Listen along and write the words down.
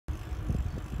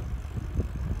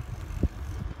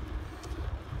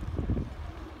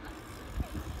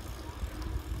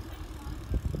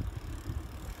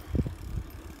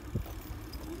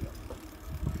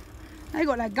They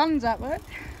got their guns out there.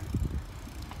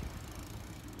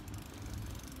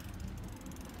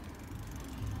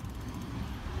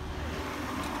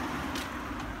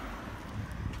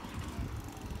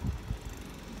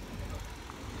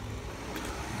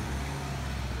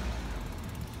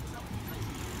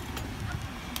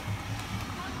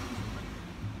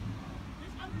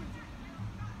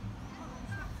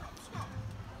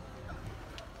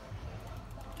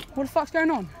 What the fuck's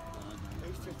going on?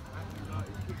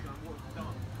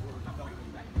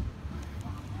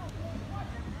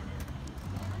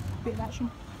 Bit of action.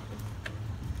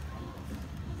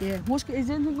 Yeah, what's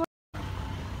is anything going on?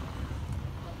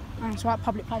 Oh, it's right,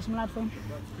 public place, I'm allowed film.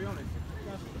 But to be honest, if you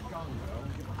guys got a gun, well,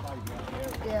 get the baby out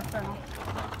of the area. Yeah, fair enough.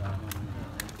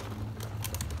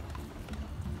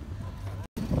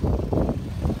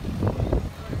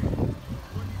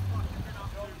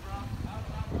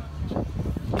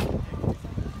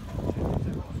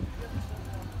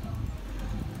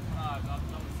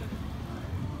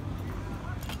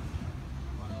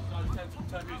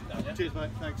 Cheers, mate.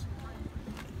 Thanks.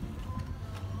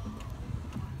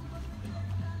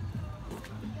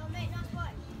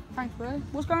 Thanks, bro.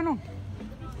 What's going on?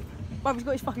 Well, he's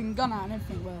got his fucking gun out and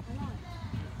everything, bro.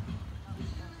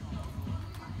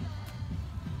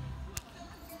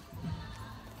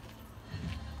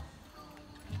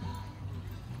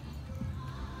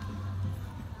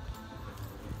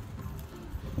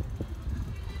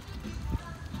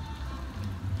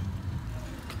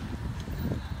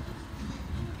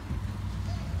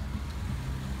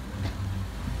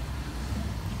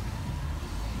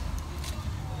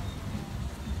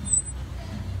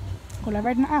 Well, I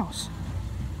read in the house.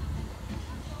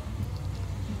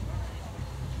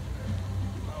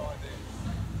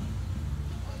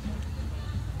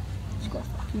 It's got a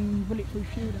fucking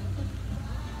bulletproof shield on it.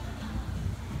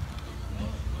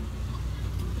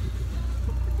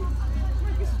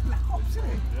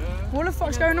 What the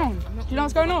fuck's going on? Do you know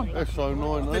what's going on? That's so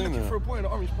annoying, They're isn't looking for a it? boy in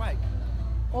an orange bag.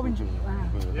 Orange. Wow.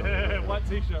 Yeah, white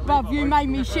t-shirt. Bruv, you made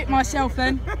me shit myself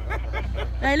then.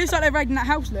 Yeah, it looks like they're raiding that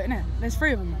house, look, innit? There's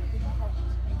 3 of them.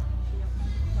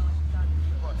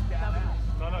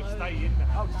 No, stay in the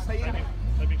house. Oh, stay in it.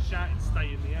 They've been shouting,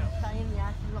 stay in the house. Stay in the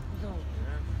house and lock the door.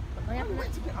 I haven't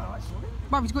went to get out, actually.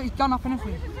 Bruv, he's got his gun up and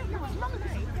everything.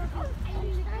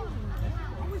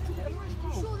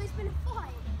 Sure, there's been a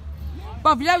fight.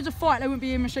 Bruv, if there was a fight, there wouldn't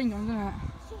be in machine guns, innit?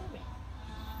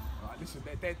 Right, listen,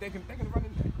 they're going to run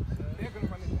in there. They're going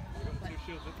to run in there. They've got 2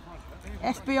 shields at the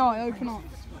front. FBI, open up.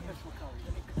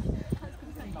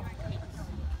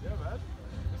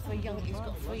 He's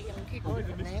got 3 young kids. Oh,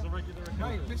 this is a regular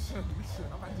Mate, listen,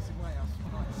 I've had this in my house for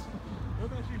nights. Where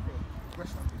did you from?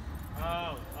 West London.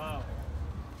 Oh. Yeah.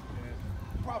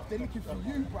 Bruv, they're looking for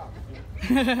you, bruv.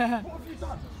 What have you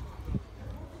done?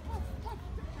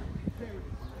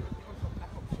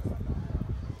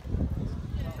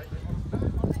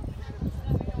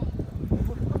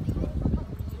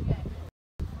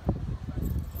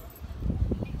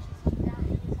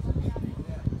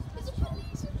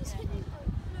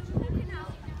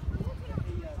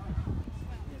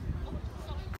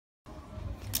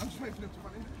 I'm just waiting for them to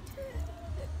run in.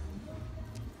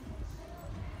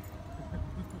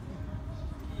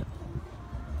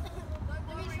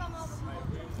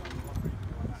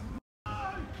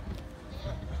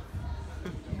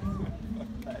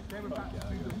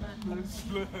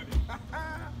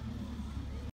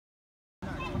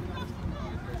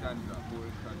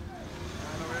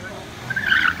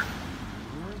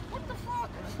 What the fuck?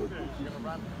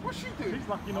 What's she doing? He's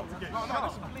lucky not to get No, shot.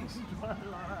 that's the police. Go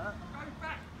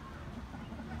back!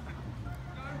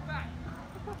 Go back!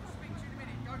 Speak to you in a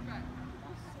minute, go back.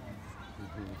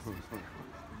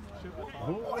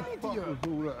 What an the fuck idiot. was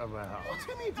all that about? What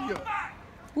an idiot.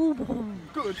 Ooh.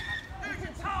 Good.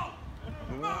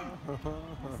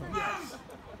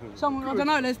 Someone, I don't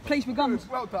know, there's police with guns.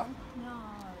 Well done.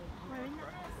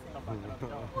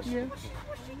 Yeah. What's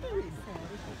she doing?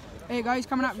 Here you go, he's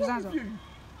coming out with his hands up. You?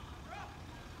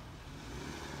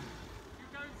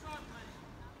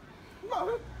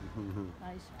 No.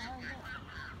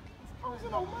 I was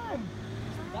an old man.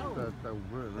 That's so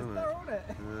weird, isn't it? They're on it.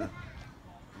 Yeah.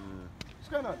 What's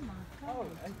going on? Oh,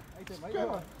 what's going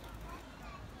on?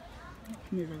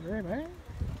 Never there, mate.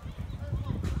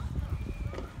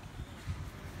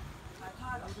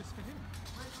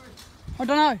 I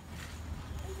don't know.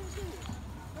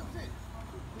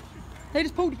 They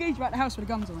just pulled the geezer out the house with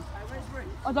the guns on it.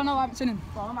 I don't know, I haven't seen him.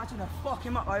 Bro, I'm actually gonna fuck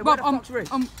him up, bro. But Where the fuck's Rich?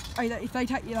 hey, if they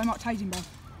take you, they might tase him, bro.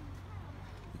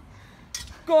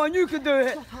 Go on, you can do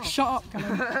it. Shut up,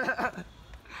 Callum.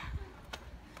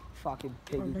 Fucking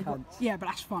piggy cunts. Yeah, but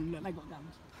that's fun. Look, they got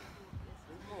guns.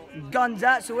 Guns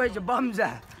out, so where's your bums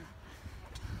at?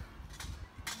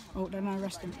 Oh, they're now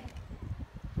arresting.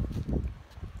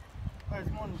 There's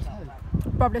one too.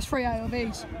 Bruv, there's 3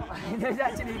 ARVs. There's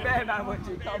actually bear man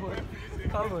watching. Come on.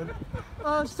 Come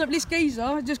on. So this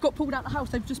geezer just got pulled out of the house.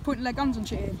 They've just pointed their guns and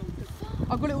shit at him.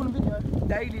 I've got it on a video.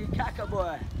 Daily cacker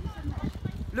boy.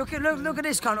 Look at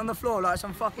this cunt on the floor like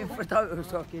some fucking potato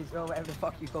sockies or whatever the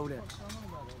fuck you called it.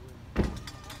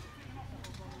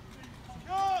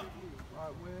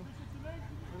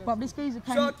 Bruv, this geezer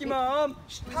came... Shocky mum.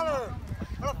 Hello.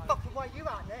 How the fuck why you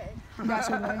out there? That's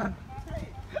all they am.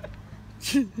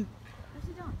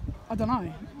 I don't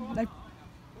know. They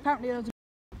apparently there's a...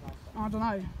 I don't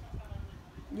know.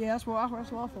 Yeah, that's what I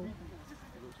thought.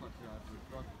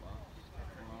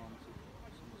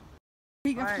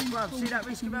 Alright, bruv, see that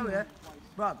risky bell here?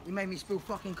 Bruv, he made me spill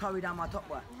fucking curry down my top,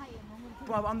 bruv.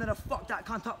 Bruv, I'm gonna fuck that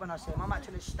cunt up when I see him. I'm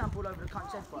actually gonna stamp all over the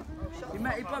cunt's head, bruv.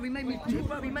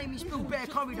 He made me spill bare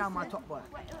curry down my top, bruv.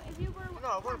 No,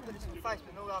 I want to put this on Facebook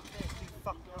and all I can do is keep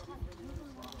fucking up.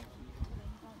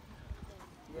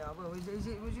 Yeah, well, it was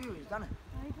you, he's done it.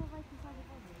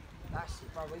 That's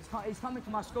it, brother. He's coming to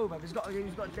my school, bruv. He's got to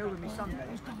deal with me Sunday.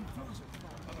 Is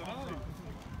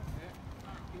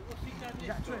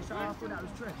that Trish? Oh, I thought that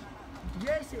was Trish.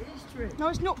 Yes, it is Trish. No,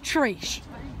 it's not Trish.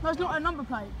 No, it's not a number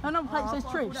plate. Her number plate says I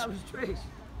Trish. thought that was Trish.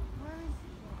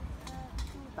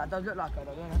 That does look like her,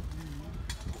 though, doesn't it?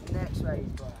 Next phase,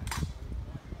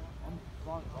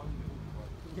 bro.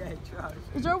 Yeah, it does.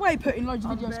 Is there a way of putting loads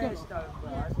of videos together? together?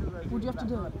 What do you have to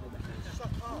do?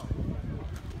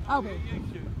 Albert,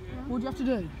 what do you have to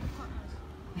do?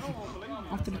 I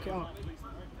have to look it up.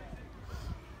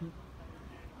 I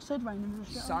said rainham was a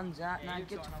shit. Sun's out, now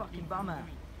get your fucking bum out.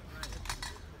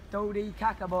 Dodie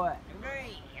cacker boy.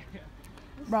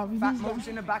 Bruv, Fat monk's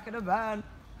in the back of the van.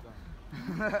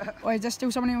 Wait, is there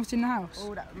still someone else in the house?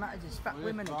 All that matters is fat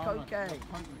women and cocaine.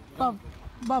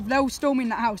 Bruv, they'll storm in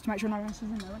that house to make sure no one else is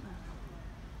in there, won't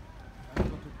they? Is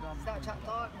that chat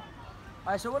time?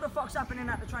 Alright, so what the fuck's happening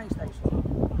at the train station?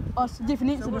 Oh, it's a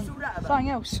different incident. what's all that about? Something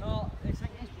else.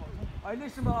 Alright,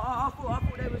 listen, but I thought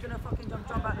they were gonna fucking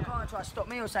jump out the car and try to stop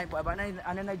me or something, whatever,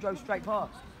 and then they drove straight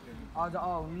past. I was like,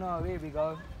 oh no, here we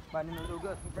go. But then it was all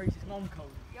good. Brace's mum called.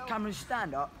 Cameron,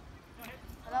 stand up.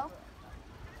 Hello?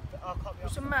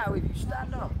 What's the matter with you?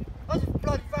 Stand up. I just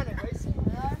bloody ran it, Reese.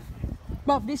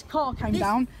 Bruv, this car came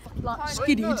down, like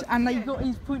skidded, and they got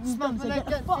his pointing his gun to get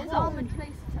the fuck There's out. armoured police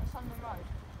at Sunderland Road.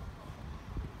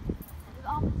 There's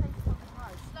armoured police at Sunderland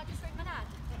Road. Should I just ring my nan?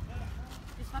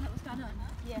 Just find out what's going on?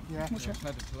 Yeah. Yeah. What's your... Yeah,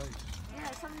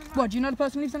 Sunderland Road. What, do you know the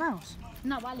person who lives in the house?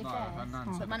 No, I live there.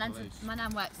 But my nan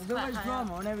works. There's always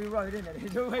drama on every road, isn't there?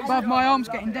 There's always Bruv, my arm's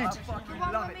getting dead. I fucking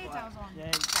love it.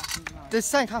 There's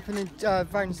something happening in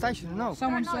Rainham Station, no?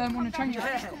 Someone's on a train.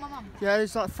 Yeah,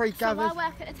 there's like 3 So gathered. I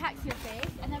work at the taxi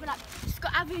office, and they were like,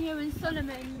 Scott Avenue and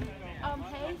Solomon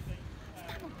Place.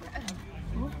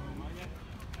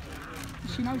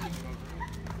 She knows it.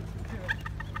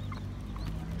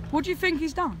 What do you think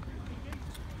he's done?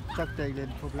 Drug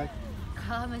dealing, probably.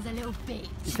 Calm as a little bitch.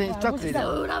 You think it's drug what's he That's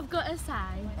dealing? all I've got to say.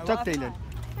 Drug dealing.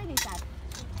 Really sad.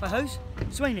 By who's?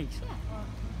 Sweeney's? Yeah.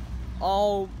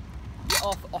 Oh,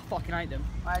 I fucking hate them.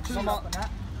 Alright, two up on that.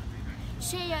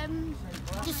 She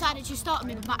decided to start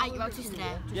me with my 8-year-old sister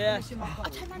there. Yeah. I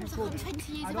turned around and was like, I'm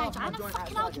 20 years of age. I had a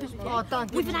fucking argument with, Oh,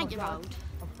 don't with give an me 8-year-old.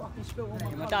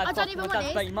 My dad, I don't even my want dad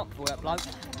this. beat him up for that bloke.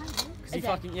 Because he Is it?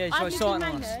 fucking, yeah, so I've he lived saw in it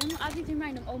on us. Rainham. I've lived in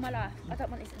Rainham all my life. I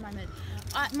don't want this at the moment.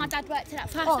 My dad worked at that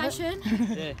fire station.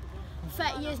 Yeah.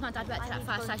 30 years my dad worked at that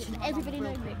fire station. Everybody knew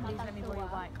me.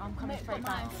 I'm coming straight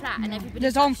my own flat and everybody...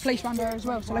 There's armed police around there as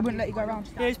well, so they wouldn't let you go around.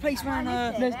 Yeah, there's policeman,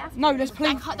 There's They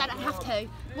police. don't have to.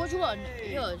 What do you want?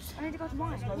 Yours? I need to go to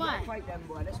mine. Why?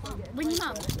 Ring your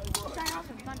mum.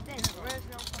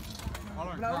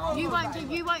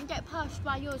 You won't get pushed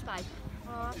by yours, babe.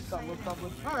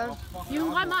 You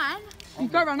will mine? You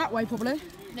go around that way probably.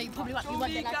 No, you probably won't. You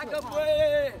won't be allowed to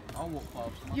walk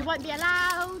past. You won't be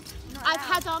allowed. I've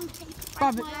had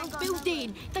Bruv, my own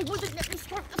building. They wouldn't let me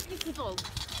smoke the sniffy dog.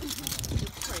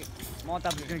 my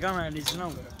dad was going to go around his and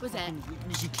all. Was it?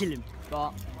 Literally kill him.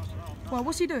 But well,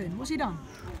 what's he doing? What's he done?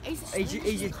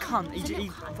 he's a cunt. He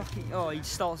fucking, oh, he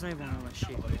starts and everyone and all that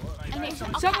shit. And it's,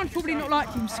 Someone's probably not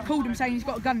liked him, called him saying he's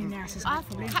got a gun in the house. I've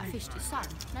catfished his son.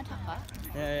 No Tucker.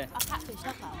 Yeah, I've catfished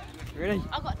Tucker. yeah. Really?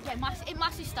 I got my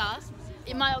sister,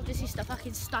 in my older sister,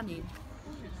 fucking stunning.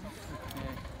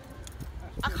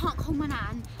 I can't call my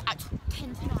nan at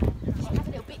 10 to 9. She has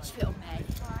a little bitch fit on me.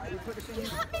 You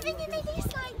can't be ringing me this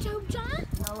late, Georgia.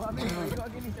 No, I mean, you gotta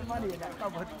give me some money in that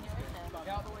cupboard.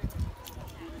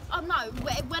 Oh no,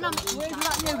 when I'm... Where's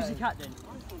that music cat then?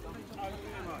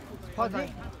 Pardon?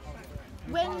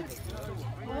 When?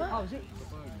 What? Oh, is it?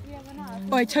 Yeah, when I.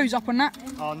 Wait, two's up on that.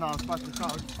 Oh no, I'm supposed to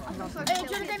charge. Do you want to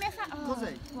do me a favour? Oh,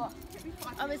 what?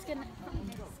 I was gonna.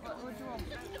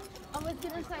 I was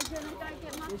gonna say, do you want to go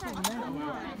get my fags?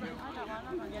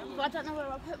 But I don't know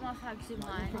where I put my fags in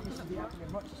mine.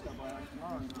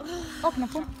 Open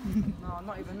up one. No,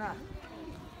 not even that.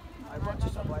 I watch you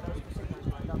somewhere, those specific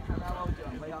ones. I don't know how old you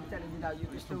are, but I'm telling you now, you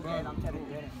can still get in, I'm telling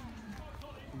you, innit?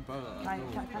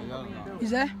 Can you open the door?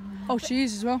 He's there. Oh, she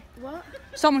is as well. What?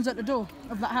 Someone's at the door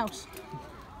of that house.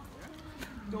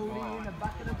 Dolly in the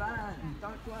back of the van.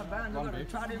 Don't try a van, you're gonna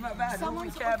try to in that van. All we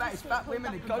care about is fat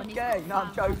women and cocaine. No,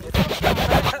 I'm joking. It's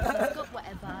got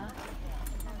whatever.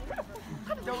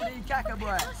 Dolly caca boy.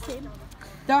 Ask him.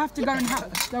 They'll have to go in the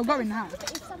house. They'll go in the house.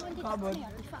 But if someone did that to me,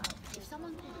 I'd be fucked. If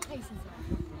someone cases me.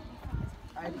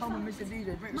 Hey, come on, Mr.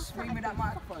 DJ, scream with that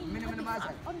microphone. Minimum of my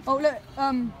side. Oh, look.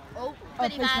 Oh,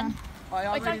 Benny man. I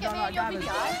Wait, really don't get me in your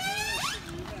video.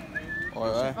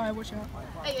 Alright, watch out.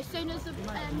 Hey, as soon as the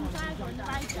driver on the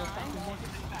radio.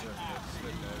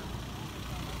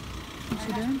 What's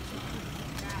he doing?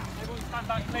 Everyone stand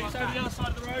back, please. Over the other side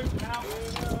of the road. Now.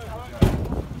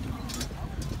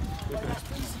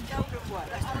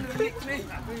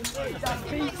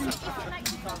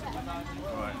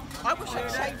 I wish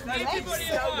I'd saved that.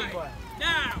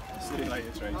 Now. See you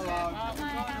later, Tracy.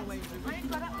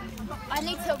 I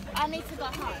need to go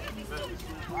home.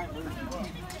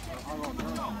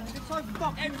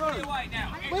 Everybody away now.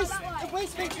 If we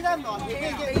speak to them, like, we're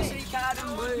going to get BC Garden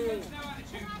Blue.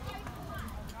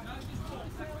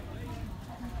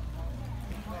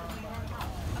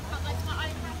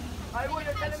 Hey, what,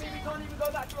 you're telling me we can't even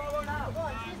go back to our own house?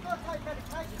 Right, she's got to take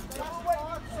medication. So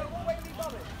what way are we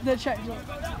going? The check.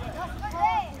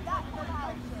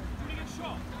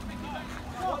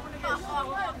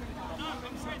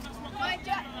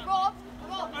 Rob,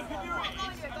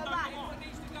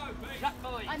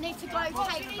 I need to go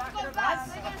take. You need to go back.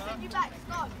 We're going to send you back.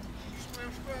 Go.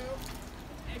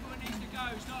 Everyone needs to go.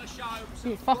 It's not a show.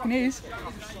 It fucking is.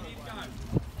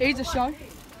 It's a show.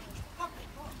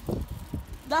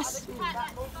 That's.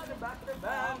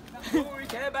 All we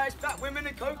care about is fat women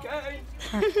and cocaine.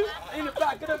 In the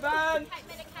back of the van.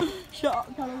 Shut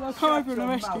up, Callum. They'll come over and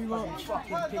arrest you, watch.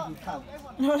 Fucking piggy cunt.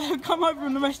 No, they'll come over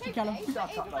and arrest you, Callum.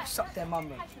 Shut up, like, suck their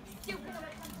mum.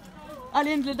 At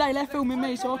the end of the day, they're filming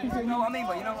me, so I can You film know you. what I mean,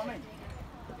 but you know what I mean?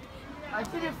 I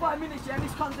give it 5 minutes, yeah, and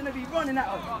this cunt's gonna be running at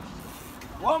us.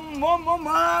 One. Go, are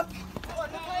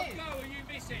you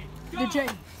missing? The G.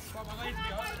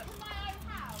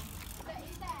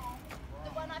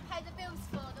 The one I pay the bills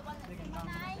for, the one that's in my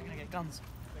name. Gonna get guns.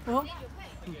 What?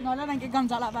 No, they don't get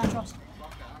guns out like that, trust.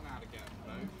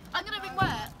 I'm going to ring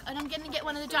work and I'm going to get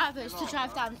one of the drivers to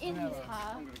drive down in his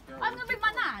car. I'm going to ring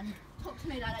my nan. Talk to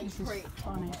me like that, you freak.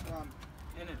 Funny.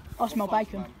 I smell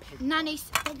bacon.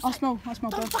 Nanny's. I smell Don't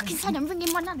bacon. fucking say I'm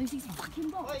ringing my nan who's his fucking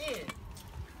boss.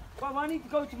 Well, I need to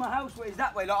go to my house where it's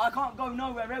that way. Like, I can't go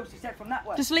nowhere else except from that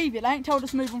way. Just leave it, they ain't told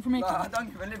us to move on from here. No, I don't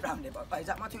even live round here, but is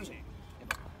that my Tuesday?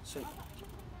 Sweet.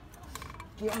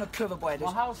 Get on the cover, boy.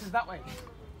 My house is that way.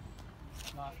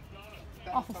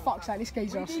 Oh, for fuck's sake, this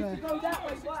geezer, I swear. Go that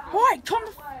way, boy. Right, come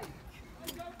the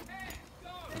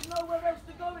There's nowhere else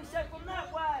to go except from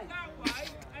that way. That way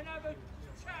and have a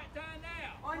chat down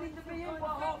there. I need to be in by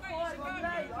 5:30. I'm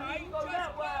late. I need to go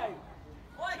that way.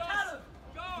 Oi, Callum.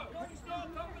 Go. It's not a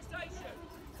conversation.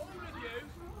 All of you,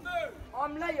 move.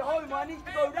 I'm late home. I need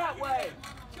to go that way.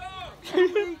 Go.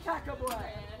 Be caca, boy.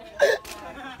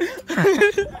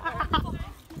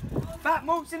 Fat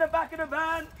moops in the back of the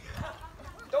van.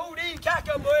 Don't eat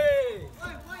caca, boy.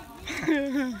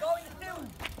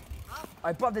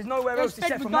 Hey, bro, there's nowhere else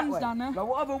There's except fed from with that guns way. down there. Like,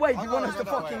 what other way do you want us to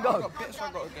fucking go? I've got bits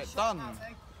I've got to get done.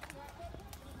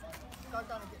 Go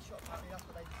down and get shot. Apparently, that's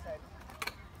what they said.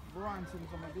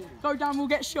 Go down, we'll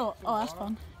get shot. Oh, that's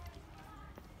fun.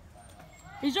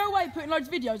 Is there a way of putting loads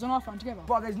of videos on our phone together?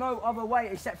 Bro, there's no other way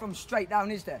except from straight down,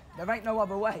 is there? There ain't no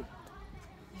other way.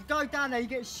 You go down there, you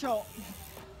get shot.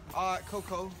 Alright,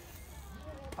 cool.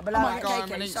 I'll be I'm like, gonna go KK,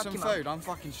 home and eat suck some him up. food. I'm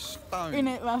fucking stoned. In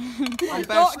it, man. I'm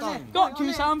bare stoned. Got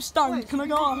you, so I'm stoned. Can I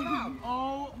go on?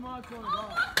 Oh my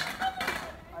god.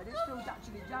 Hey, this feels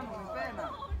actually jamming with bear,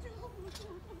 man.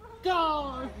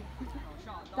 Go!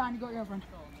 Dan, you got your girlfriend.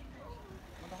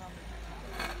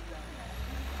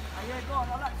 Hey, yeah, go on.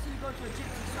 I'd like to see you go to a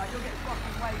gypsy site. You'll get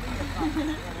fucking way in your car.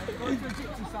 Go to a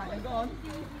gypsy site and go on.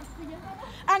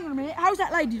 Hang on a minute, how's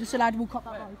that lady just allowed to walk up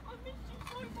that road?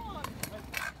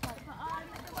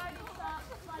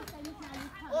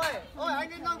 Oi, I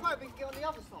need no rope, we can get on the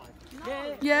other side.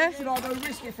 Yeah. Should I go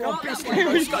risk it for a biscuit?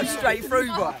 Just go straight through,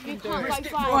 bro. You can't go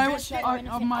far.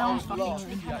 My arm's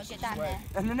fucking You cannot get down there.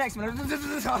 And the next one, on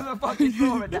the fucking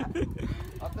floor and that.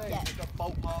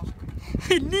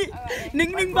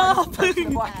 Ning ning bop.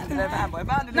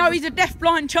 No, he's a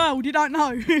deaf-blind child. You don't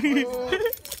know.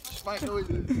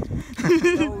 Technically,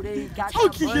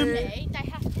 they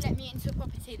have to let me into a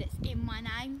property that's in my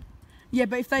name. Yeah,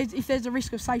 but if there's a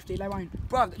risk of safety, they won't.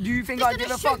 Bro, do you think I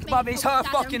give a fuck, bruv? It's her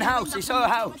fucking house. It's her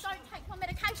house. If I don't take my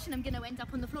medication, I'm going to end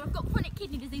up on the floor. I've got chronic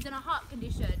kidney disease and a heart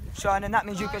condition. Shine, and that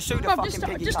means you can sue the Bruv, fucking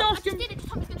piggy. just ask him. Did it? Just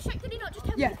told me he's going to shoot. Did he not just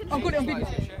tell me Yeah, he's going to I've got it on video.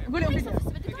 I've got it on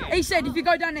video. He said if you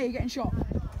go down there, you're getting shot.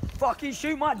 Fucking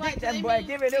shoot my dick then, boy.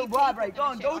 Give it a little bribery. Go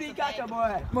on, do the catcher,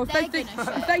 boy. Well, if they think we're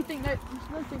a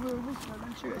risk,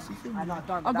 they'll shoot us. I know,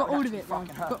 don't. I've got all of it, bro.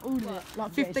 I've got all of it.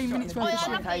 Like 15 minutes worth of I shit.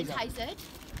 love being tasered.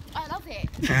 I love it.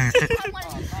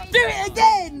 Do it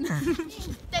again!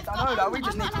 I know that, we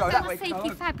just need to go that way. Safety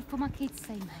fab before my kids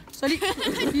see me. So you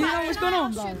know what's going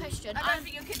on, I though? don't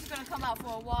think your kids are going to come out for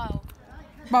a while.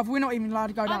 Bruv, we're not even allowed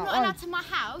to go I'm down. not allowed to my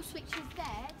house, which is there,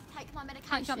 to take my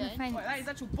medication. That is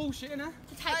actual bullshit, innit?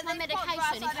 To take my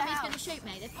medication, he told me he's going to shoot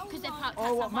me because they're parked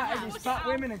Oh, what outside my matters house. is fat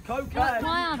women and cocaine. Why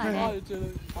are they there? I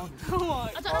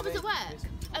don't know, was it work?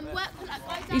 And work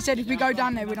He said if we go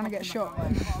down there, we're gonna get shot.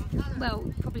 Well,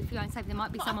 probably if you're going safe, there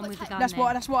might be someone with a gun. That's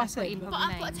what I said. But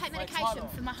I've got to take medication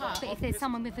for my heart. But if there's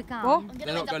someone with a gun, What? I'm going to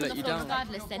end up on the floor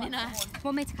regardless then, innit?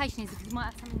 what medication is it? Because you might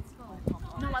have something in school.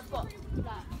 No, I've got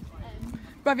that.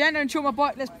 Bruv, you ain't gonna chew my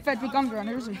bike that's fed with guns around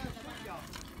here, is he?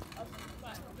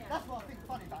 That's what I think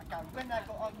funny about guns. When they've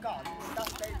got a gun,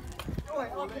 that's they. Oh,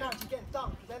 I can actually get done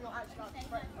because they're not actually out to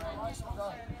threaten.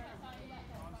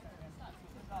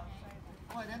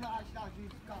 Oh, they're not actually out to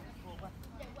use guns for weapons.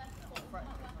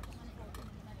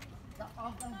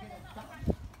 I'm going to get it done.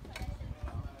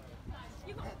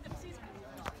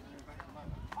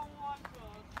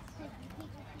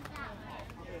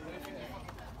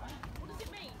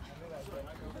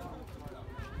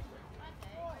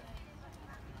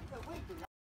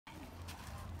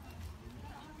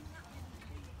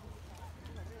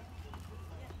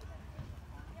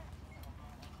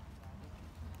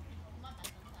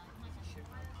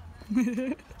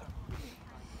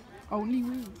 Only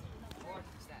we.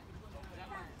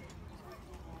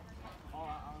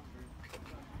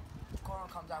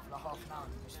 Comes out for like half an hour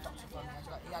and just stops in front of me.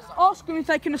 He has like, Ask them if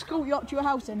they can escort you up to your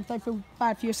house then, if they feel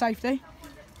bad for your safety.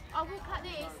 I'll walk like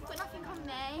this. I've got nothing on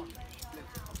me.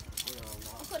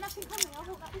 I've got nothing on me. I'll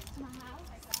walk like this to my house.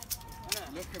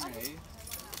 Look at me.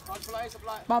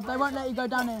 Bruv, they won't let you go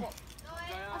down there.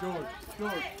 Good.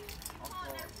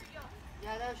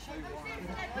 Yeah, they'll shoot you.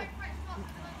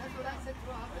 That's what I said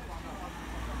to her.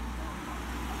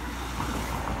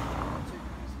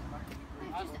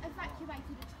 They've just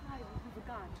evacuated a child with a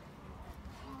gun.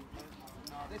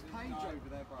 There's Paige over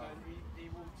there, bro.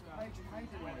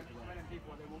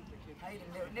 Hayden,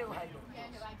 little Hayden. Yeah,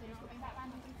 no, I didn't. Put me back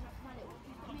round and into my little.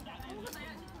 Put me back round.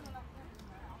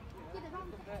 Yeah, they're on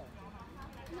there.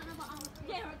 No, but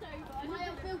yeah, I do. My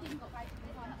old building got breaking.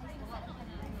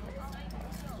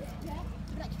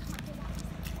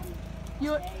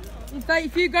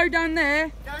 If you go down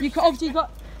there, you can obviously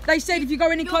got. They said if you go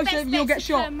any closer, you'll get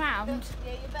shot. Turn round.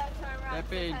 They're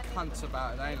being cunts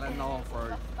about it. They ain't letting no one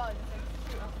through.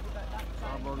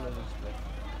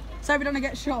 So we don't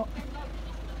get shot.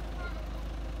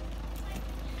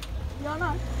 Yeah, I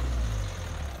know.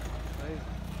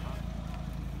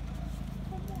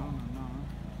 No.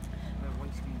 They're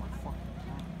wasting my fucking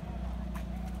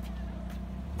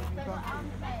time.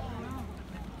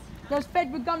 There's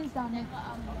fed with guns down there.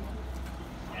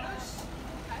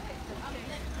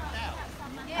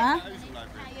 Huh?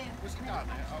 What's the gun?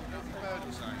 Oh, they'll be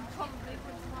murder zone.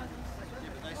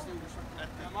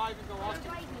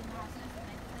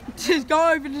 Just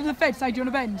go over to the fed, say, do you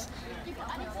want to bend? My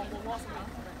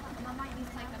mate needs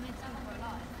to take her meds over for her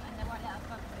life, and they won't let us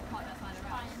go because they're parked outside her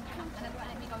house. And they won't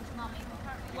let me go to mummy.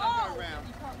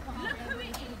 Look who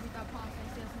it is. We go past and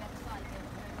see us on the other side.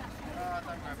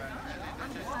 Don't worry about it.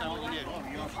 Just don't want you.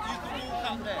 You can walk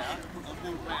up there and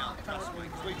walk round. Trust me,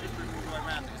 because we just driven all the way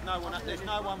around. There's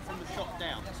no one from the shop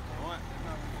down. All right?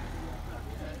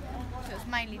 So it's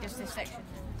mainly just this section.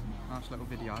 Nice little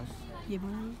video. Yeah,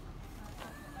 boy.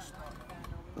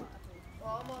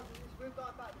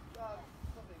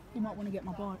 You might want to get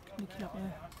my bike. The kid up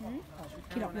there.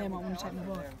 Kid up there might want to take my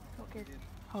bike. What kid?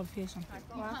 I'll hear something.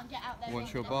 You can't get out there.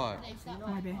 What's your bike?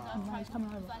 Maybe. No, he's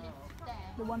coming over.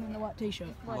 The one in the white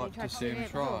t-shirt. I'd like to see him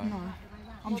try. No.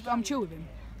 I'm chill with him.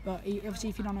 But obviously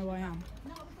if you don't know who I am.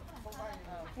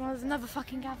 Well, there's another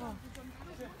fucking gather.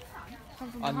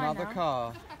 come from behind Another now.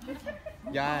 car.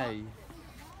 Yay.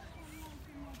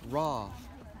 Raw.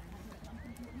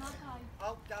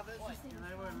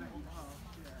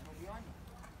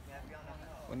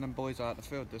 When them boys are at the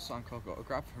field, there's something I've got to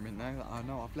grab from in there that I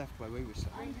know I've left where we were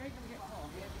sitting.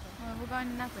 Well, we're going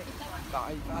in that bit.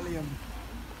 That ain't Valium.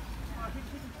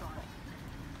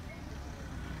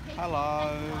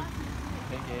 Hello.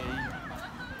 Piggy.